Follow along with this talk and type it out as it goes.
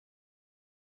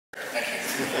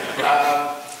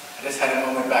just had a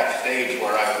moment backstage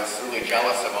where I was really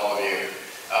jealous of all of you,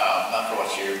 not for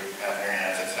what you have in your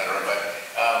hands, etc., but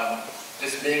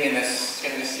just being in this,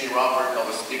 getting to see Robert and all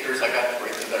the speakers I got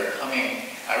that are coming.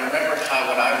 I remember how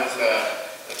when I was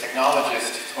a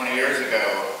technologist 20 years ago,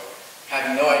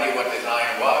 had no idea what design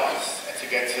was, and to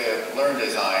get to learn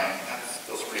design, that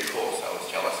feels pretty cool, so I was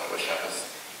jealous. I wish I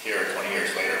was here 20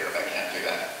 years later, but I can't do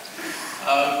that.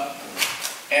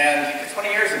 And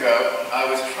 20 years ago, I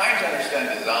was trying to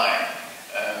understand design.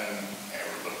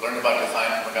 I learned about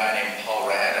design from a guy named Paul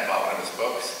Rand about one of his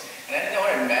books, and I didn't know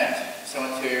what it meant, so I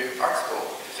went to art school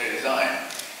to study design.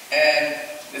 And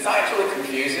design is really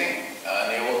confusing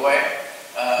in the old way.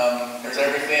 There's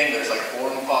everything. There's like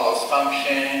form follows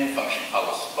function, function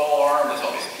follows form. There's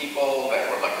all these people that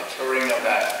were like the Turing of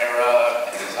that era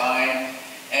in design,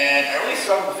 and I really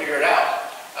struggled to figure it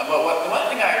out. But the one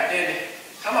thing I did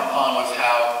come upon was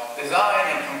how design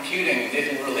and computing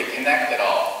didn't really connect at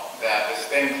all. That this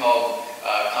thing called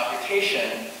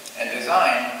computation and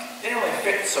design didn't really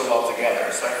fit so well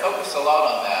together. So I focused a lot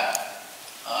on that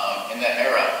in that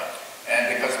era.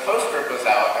 And because PostScript was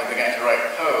out, I began to write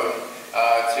code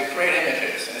to create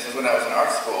images. And this is when I was in art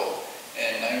school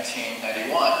in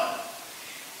 1991.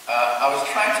 I was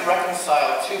trying to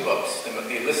reconcile two books, the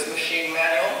Lisp Machine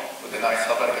Manual with a nice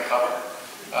Helvetica cover,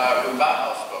 with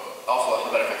Bauhaus book, also a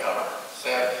Helvetica cover. So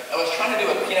I was trying to do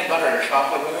a peanut butter and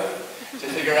chocolate move to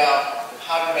figure out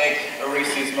how to make a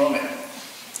Reese's moment.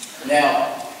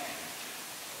 Now,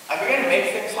 I began to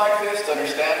make things like this to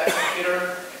understand the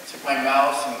computer. I took my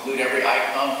mouse and glued every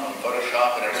icon from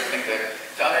Photoshop and everything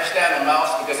to understand the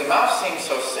mouse, because the mouse seems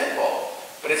so simple,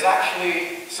 but it's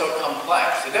actually so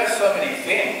complex. It does so many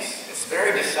things. It's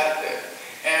very deceptive.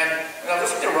 And when I was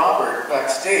listening to Robert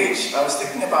backstage, I was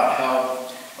thinking about how,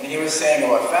 when he was saying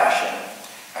about fashion,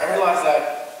 I realized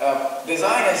that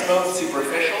design is both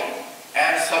superficial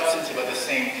and substantive at the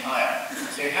same time.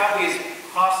 So you have these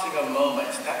crossing of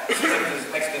moments. That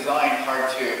makes design hard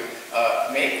to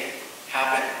make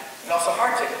happen, and also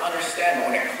hard to understand.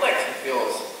 But when it clicks, it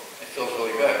feels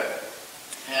really good.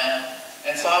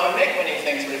 And so I would make many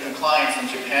things for different clients in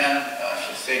Japan,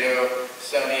 Shiseido,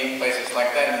 Sony, places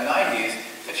like that in the 90s,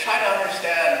 to try to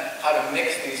understand how to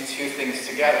mix these two things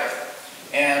together.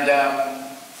 And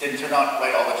didn't turn out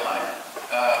right all the time.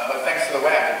 But thanks to the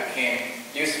web, it became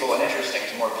useful and interesting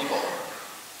to more people.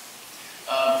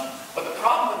 But the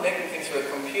problem with making things for the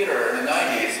computer in the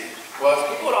 90s was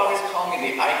people would always call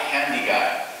me the eye candy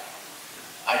guy.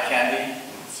 Eye candy,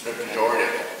 sort of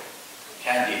pejorative.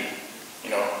 Candy,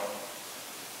 you know,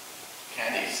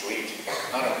 candy, sweet,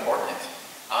 not important.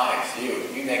 Eyes,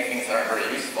 you make things that aren't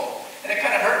very useful. And it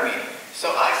kind of hurt me.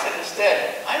 So I said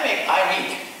instead, I make eye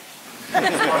meat.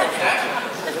 It's more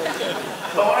attractive.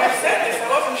 But when I said this, I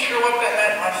wasn't sure what that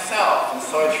meant myself. And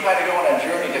so I tried to go on a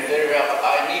journey to figure out what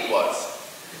eye meat was.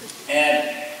 And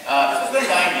this was the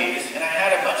 90s, and I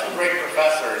had a bunch of great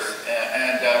professors,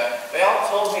 and they all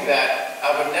told me that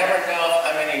I would never know if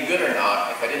I'm any good or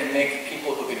not if I didn't make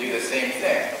people who could do the same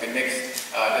thing, who could mix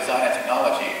design and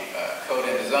technology, code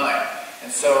and design.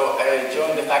 And so I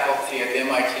joined the faculty at the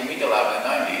MIT Media Lab in the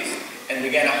 90s and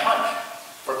began a hunt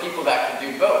for people that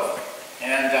could do both.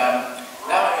 And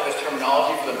now I know this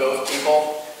terminology for the both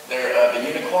people. They're the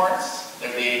unicorns,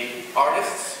 they're the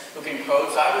artists who can code.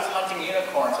 So I was hunting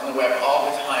unicorns on the web all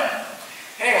the time.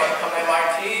 Hey, want to come to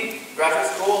MIT?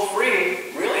 Graduate school,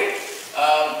 free? Really?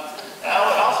 And I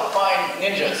would also find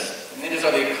ninjas. Ninjas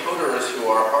are the coders who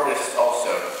are artists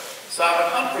also. So I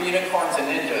would hunt for unicorns and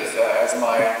ninjas as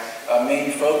my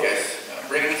main focus,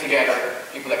 bringing together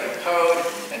people that can code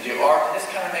and do art, and just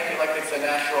kind of make it like it's a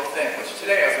natural thing, which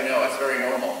today, as we know, it's very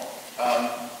normal.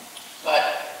 But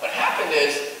what happened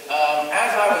is,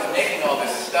 as I was making all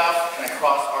this stuff, kind of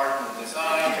cross art and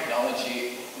design,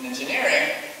 technology, and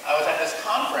engineering, I was at this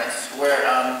conference where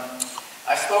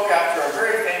I spoke after a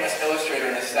very famous illustrator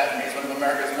in the 70s, one of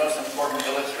America's most important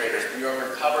illustrators, New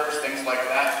Yorker covers, things like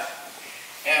that.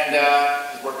 And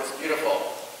his work was beautiful.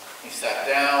 He sat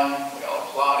down, we all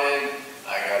applauded,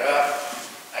 I got up,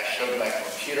 I showed my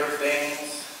computer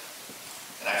things,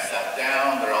 and I sat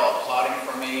down, they're all applauding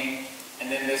for me, and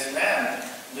then this man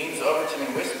leans over to me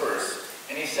and whispers,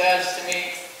 and he says to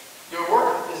me, "Your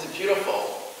work is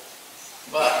beautiful,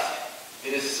 but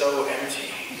it is so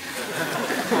empty."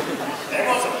 And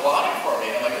everyone's applauding for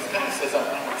me, and I'm like, this guy says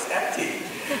it's empty.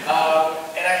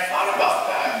 And I thought about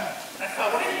that, and I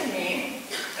thought, what did he mean?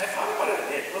 And I thought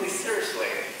about it really seriously,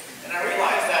 and I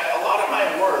realized that a lot of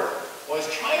my work was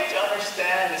trying to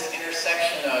understand this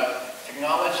intersection of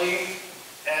technology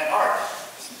and art.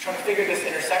 So I'm trying to figure this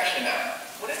intersection out.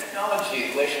 What is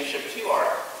technology's relationship to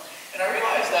art? And I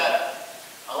realized that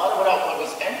a lot of what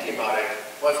was empty empty about it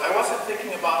was I wasn't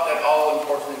thinking about that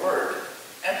all-important word,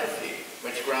 empathy,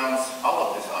 which grounds all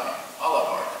of design, all of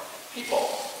art, people.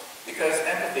 Because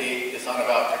empathy is not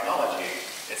about technology,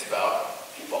 it's about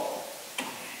people.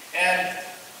 And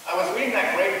I was reading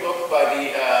that great book by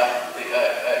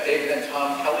David and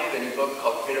Tom Kelly, the new book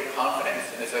called Creative Confidence,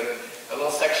 and there's a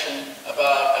little section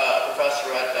about a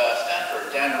professor at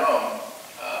Stanford, Dan Rome,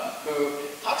 who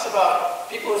talks about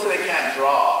people who say they can't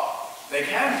draw. They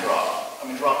can draw,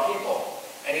 draw people.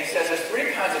 And he says there's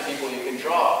three kinds of people you can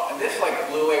draw, and this like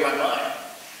blew away my mind.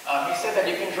 He said that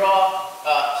you can draw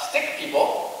stick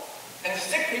people, and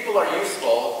stick people are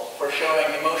useful for showing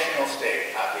emotional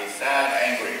state, happy, sad,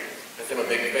 angry, because they have a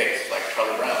big face, like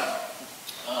Charlie Brown.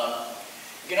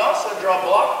 You can also draw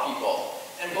block people,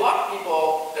 and block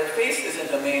people, their face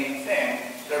isn't the main thing,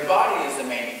 their body is the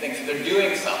main thing, so they're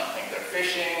doing something. They're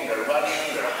fishing, they're running,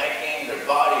 they're hiking, their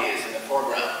body is in the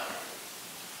foreground.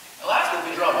 And lastly, if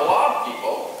you draw blob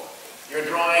people, you're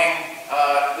drawing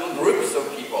little groups of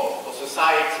people,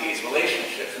 societies,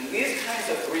 relationships, and these kinds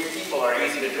of three people are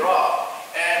easy to draw.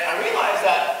 And I realized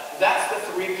that that's the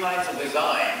three kinds of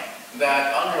design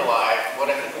that underlie what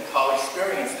I think we call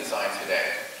experience design today.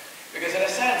 Because in a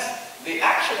sense, the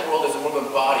action world is a world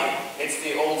of body. It's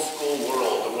the old school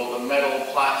world, the world of metal,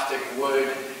 plastic,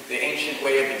 wood, the ancient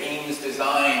way of Eames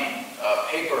design,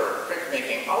 paper,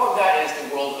 printmaking. All of that is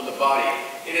the world of the body.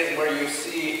 It is where you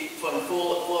see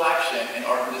full action in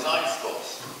art and design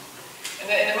schools. And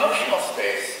then in emotional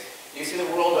space, you see the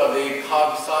world of the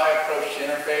cog-sci approach to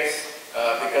interface.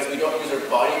 Because we don't use our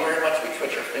body very much, we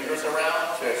twitch our fingers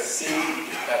around to see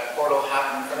that portal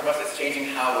happen in front of us. It's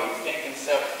changing how we think, and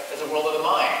so there's a world of the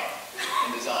mind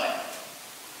in design.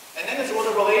 And then there's a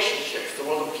world of relationships, the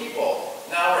world of people.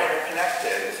 Now we're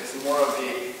interconnected. This is more of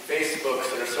the Facebooks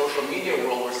or the social media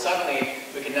world where suddenly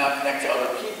we can now connect to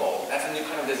other people. That's a new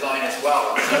kind of design as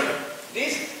well. So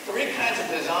these three kinds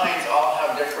of designs all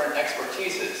have different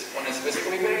expertises. One is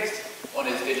physically based,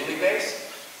 one is digitally based,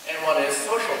 and one is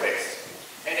social based.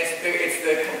 And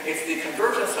it's the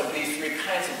convergence of these three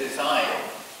kinds of design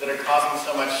that are causing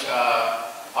so much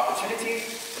opportunity,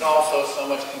 but also so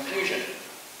much confusion.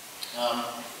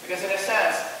 Because in a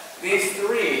sense, these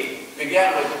three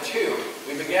began with the two.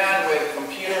 We began with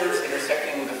computers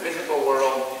intersecting with the physical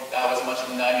world. That was much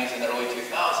in the 90s and the early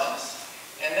 2000s.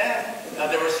 And then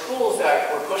there were schools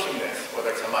that were pushing this, whether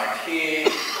it's MIT,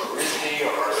 or RISD,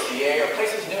 or RCA, or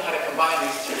places knew how to combine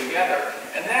these two together.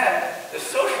 And then the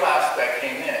social aspect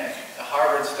came in. The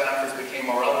Harvard, Stanford became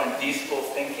more relevant. D-school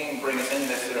thinking brings in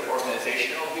this sort of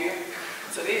organizational view.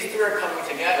 So these three are coming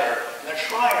together, and they're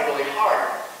trying really hard.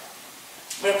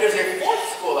 But if there's a fourth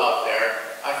school out there,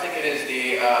 I think it is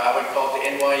the, I would call it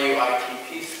the NYU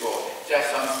ITP school.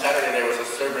 Just on Saturday there was a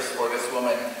service for this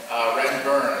woman, Red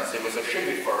Burns. It was a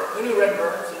tribute for her. Who knew Red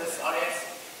Burns in this audience?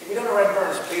 If you don't know Red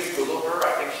Burns, please Google her.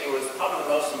 I think she was probably the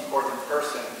most important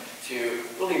person to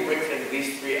really bring together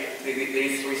these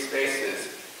three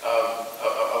spaces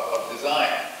of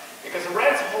design. Because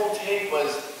Red's whole take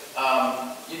was,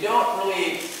 you don't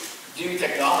really do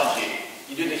technology,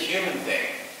 you do the human thing,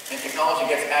 and technology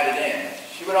gets added in.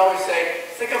 She would always say,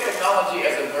 think of technology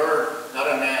as a verb, not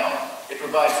a noun. It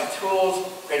provides the tools,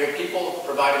 creative people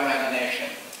provide imagination.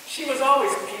 She was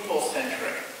always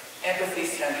people-centric,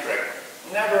 empathy-centric,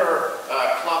 never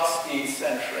clock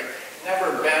speed-centric,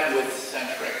 never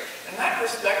bandwidth-centric. And that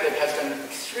perspective has been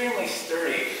extremely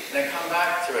sturdy, and I come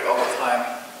back to it all the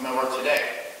time in my work today,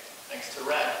 thanks to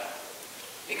Red.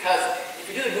 Because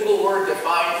if you do the Google Word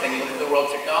define thing, you look at the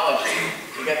world of technology,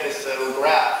 you get this little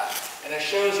graph. And it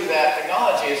shows you that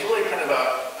technology is really kind of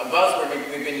a buzzword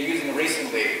we've been using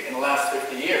recently in the last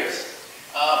 50 years.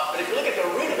 But if you look at the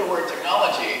root of the word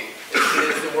technology, it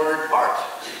is the word art.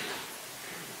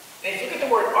 And if you look at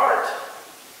the word art,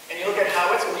 and you look at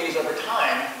how it's been used over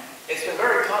time, it's been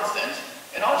very constant.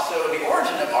 And also, the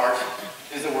origin of art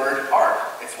is the word art.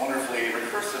 It's wonderfully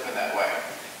recursive in that way.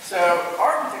 So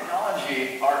art and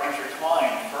technology are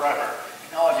intertwined forever.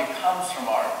 Technology comes from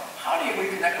art. How do we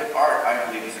connect with art, I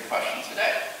believe, is the question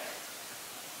today.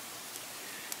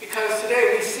 Because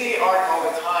today we see art all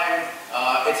the time.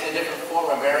 It's in a different form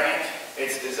or variant.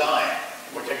 It's design,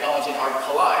 where technology and art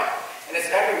collide. And it's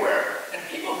everywhere. And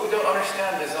people who don't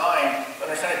understand design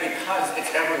understand it because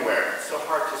it's everywhere. It's so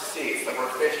hard to see. It's like we're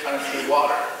fish trying to see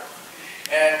water.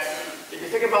 And if you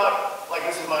think about, like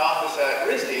this is my office at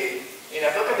RISD, if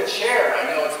I look at the chair, I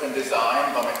know it's been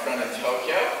designed by my friend in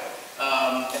Tokyo.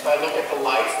 If I look at the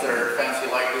lights, they're fancy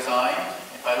light design.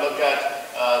 If I look at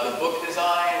the book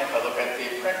design, if I look at the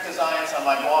print designs on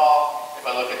my wall, if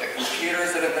I look at the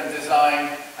computers that have been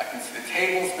designed, I can see the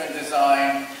tables been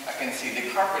designed, I you can see, the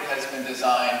carpet has been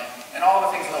designed, and all the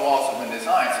things on the walls have been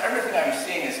designed. So everything I'm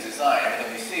seeing is design,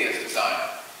 everything we see is design.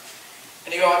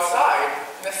 And you go outside,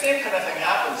 and the same kind of thing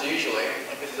happens usually.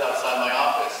 Like this is outside my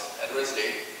office at Rhode.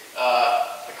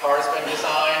 The car has been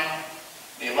designed,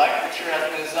 the light fixture has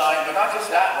been designed, but not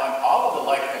just that one, all of the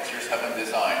light fixtures have been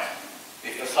designed. The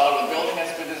facade of the building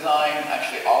has been designed,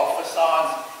 actually all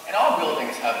facades, and all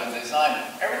buildings have been designed.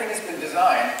 Everything has been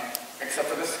designed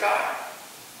except for the sky.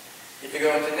 If you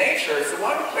go into nature, it's the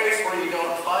one place where you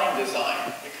don't find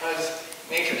design, because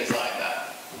nature designed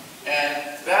that.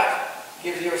 And that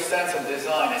gives you a sense of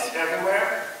design. It's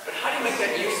everywhere, but how do you make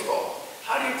that useful?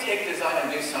 How do you take design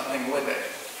and do something with it?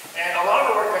 And a lot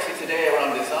of the work I see today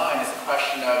around design is a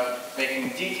question of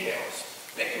making details.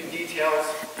 Making details,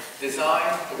 design,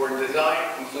 the word design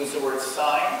includes the word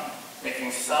sign,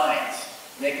 making signs,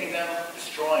 making them,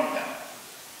 destroying them.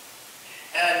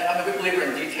 And I'm a big believer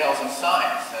in details and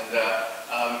signs. And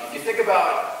if you think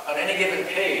about on any given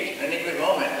page, at any given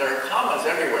moment, there are commas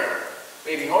everywhere.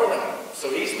 We ignore them so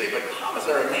easily, but commas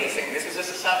are amazing. This is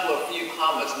just a sample of a few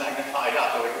commas magnified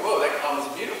up. They're like, whoa, that comma's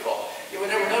beautiful. You would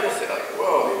never notice it. Like,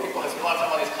 whoa, these people have spent a lot of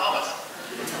time on these commas.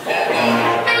 And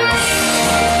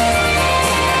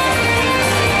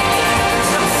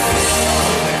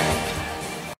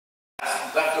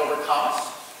leftover commas.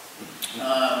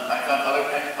 I found other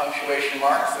punctuation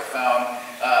marks. I found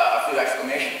a few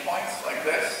exclamation points like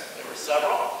this. There were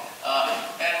several.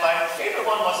 And my favorite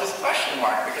one was this question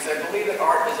mark, because I believe that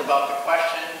art is about the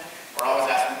question. We're always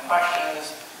asking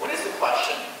questions. What is the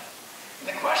question? And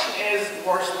the question is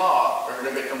Moore's Law. We heard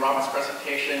of it from Robert's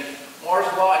presentation. Moore's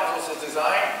Law influences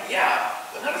design? Yeah,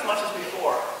 but not as much as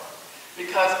before.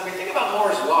 Because when we think about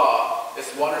Moore's Law, this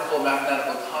wonderful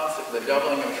mathematical concept, the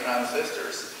doubling of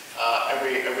transistors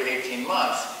every 18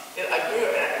 months, I drew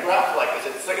a graph like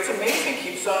this. It's amazing. It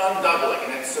keeps on doubling,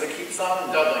 and it sort of keeps on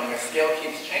doubling, and the scale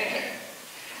keeps changing.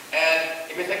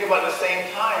 And if you think about at the same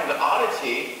time, the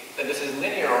oddity that this is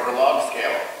linear over log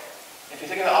scale, if you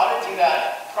think of the oddity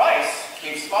that price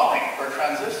keeps falling for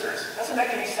transistors, it doesn't make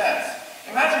any sense.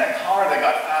 Imagine a car that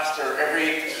got faster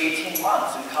every 18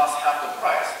 months and costs half the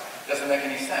price. It doesn't make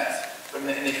any sense. But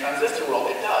in the transistor world,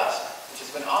 it does, which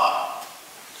has been odd.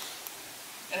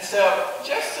 And so,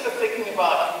 just sort of thinking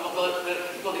about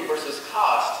capability versus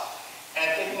cost,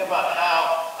 and thinking about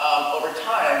how, over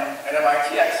time, at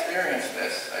MIT I experienced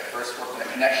this. I first worked in a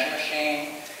connection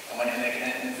machine, and when in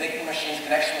the thinking machines,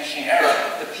 connection machine era,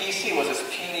 the PC was this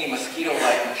puny,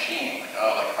 mosquito-like machine,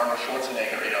 like Arnold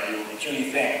Schwarzenegger, you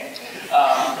puny thing.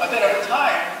 But then over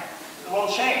time, the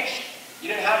world changed.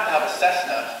 You didn't have to have a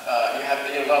Cessna. You had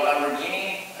a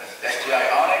Lamborghini, SGI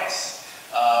Onyx,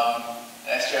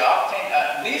 SGI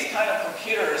Octane. These kind of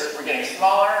computers were getting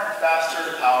smaller,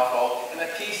 faster, powerful, and the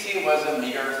PC was a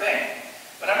meager thing.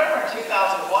 But I remember in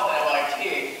 2001 at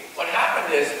MIT, what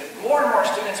happened is more and more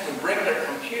students would bring their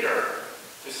computer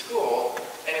to school,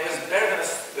 and it was better than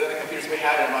the computers we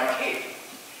had at MIT.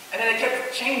 And then it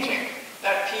kept changing.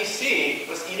 That PC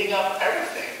was eating up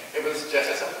everything. It was just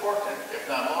as important, if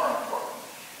not more important.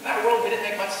 And that world didn't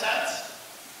make much sense.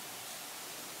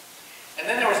 And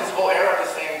then there was this whole era at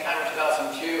the same time in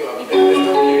 2002 of ubiquitous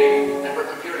computing. Remember,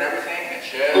 computer and everything, a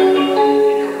chip,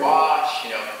 in your watch,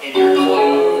 in your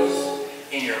clothes,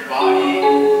 in your body.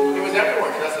 It was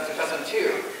everywhere in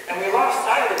 2002. And we lost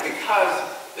sight of it because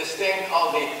this thing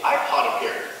called the iPod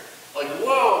appeared. Like,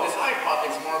 whoa, this iPod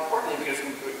thing's more important than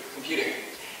ubiquitous computing.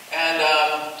 And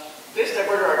this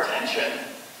diverted our attention,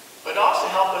 but also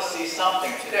helped us see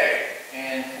something today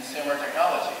in consumer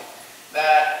technology.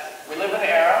 That we live in an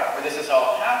era where this has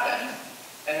all happened,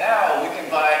 and now we can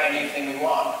buy anything we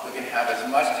want. We can have as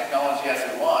much technology as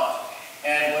we want.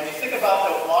 And when we think about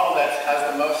the model that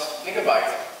has the most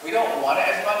gigabytes, we don't want it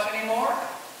as much anymore.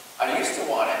 I used to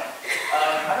want it.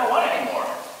 I don't want it anymore.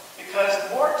 Because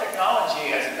more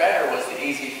technology as better was the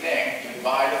easy thing. You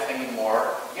buy the thing with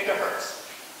more gigahertz.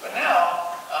 But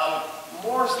now,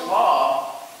 Moore's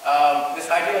Law, this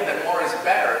idea that more is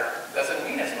better, doesn't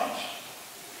mean as much.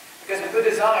 Because with good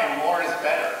design, more is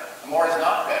better. More is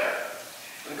not better.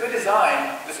 With good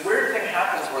design, this weird thing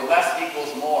happens where less equals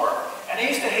more. And I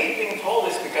used to hate being told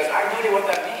this because I have no idea what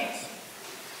that means.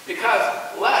 Because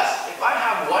less, if I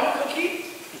have one cookie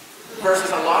versus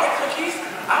a lot of cookies,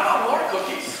 I want more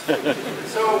cookies.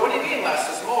 So what do you mean less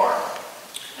is more?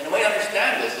 And the way to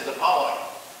understand this is the following.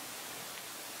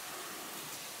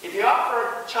 If you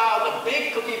offer a child a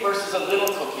big cookie versus a little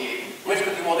cookie, which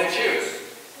cookie will they choose?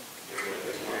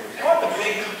 They want the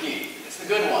big cookie. It's the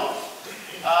good one.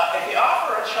 If you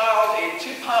offer a child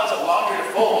 2 piles of laundry to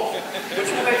fold, which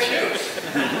will they choose?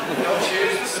 They'll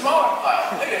choose the smaller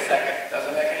pile. Wait a second.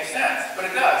 Doesn't make any sense. But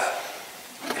it does.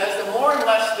 Because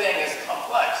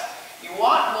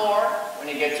more when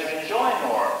you get to enjoy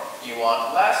more. You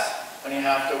want less when you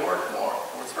have to work more.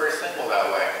 It's very simple that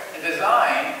way. And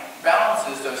design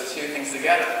balances those two things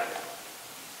together.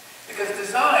 Because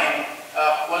design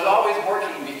was always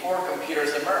working before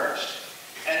computers emerged.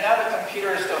 And now that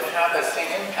computers don't have that same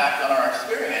impact on our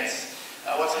experience,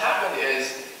 what's happened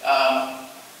is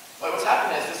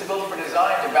this ability for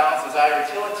design to balance desire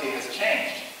utility has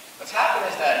changed. What's happened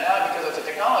is that now, because of the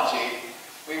technology,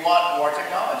 we want more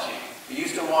technology. We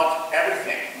used to want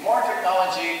everything. More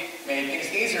technology made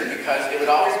things easier because it would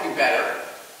always be better.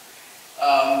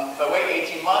 If I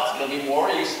wait 18 months, it'll be more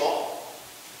useful.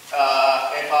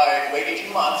 If I wait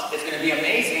 18 months, it's going to be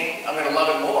amazing. I'm going to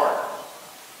love it more.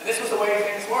 And this was the way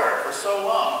things were for so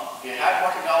long. If you had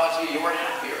more technology, you were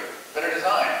happier. Better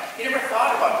design. You never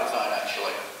thought about design,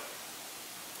 actually.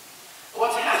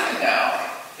 What's happened now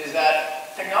is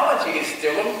that technology is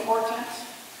still important,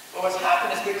 but what's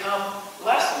happened is become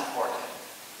less important.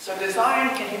 So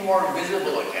design can be more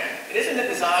visible again. It isn't that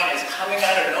design is coming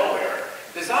out of nowhere.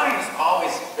 Design has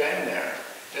always been there.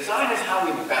 Design is how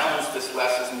we balance this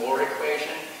less is more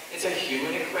equation. It's a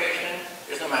human equation.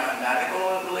 There's no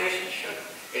mathematical relationship.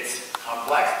 It's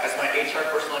complex. As my HR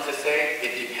person likes to say,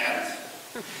 it depends.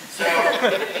 So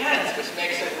it depends, which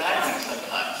makes it maddening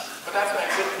sometimes. But that's what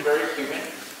makes it very human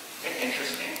and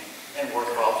interesting and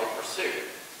worthwhile to pursue.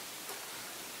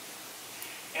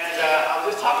 And I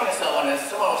was just talking to someone, and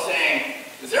someone was saying,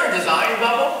 is there a design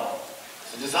bubble?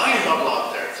 There's a design bubble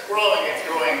out there. It's growing,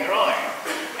 growing.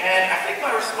 And I think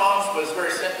my response was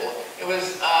very simple. It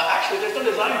was, actually, there's no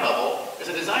design bubble.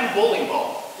 There's a design bowling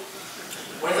ball.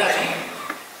 What does that mean?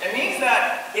 It means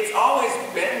that it's always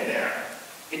been there.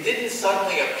 It didn't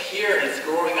suddenly appear and it's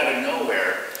growing out of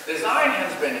nowhere. Design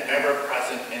has been ever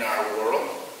present in our world,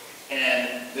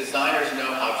 and designers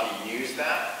know how to use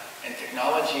that, and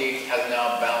technology has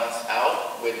now balanced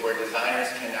out with where designers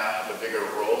can now have a bigger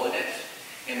role in it.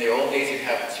 In the old days, you'd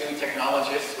have two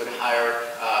technologists would hire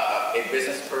a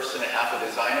business person and half a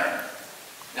designer.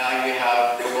 Now you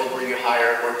have a world where you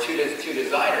hire, where two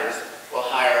designers will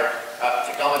hire a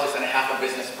technologist and half a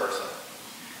business person.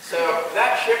 So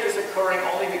that shift is occurring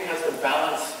only because the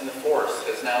balance in the force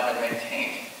has now been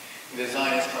maintained.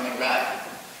 Design is coming back.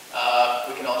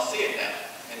 We can all see it now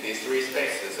in these three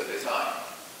spaces of design.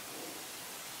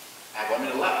 I have 1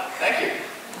 minute left. Thank you.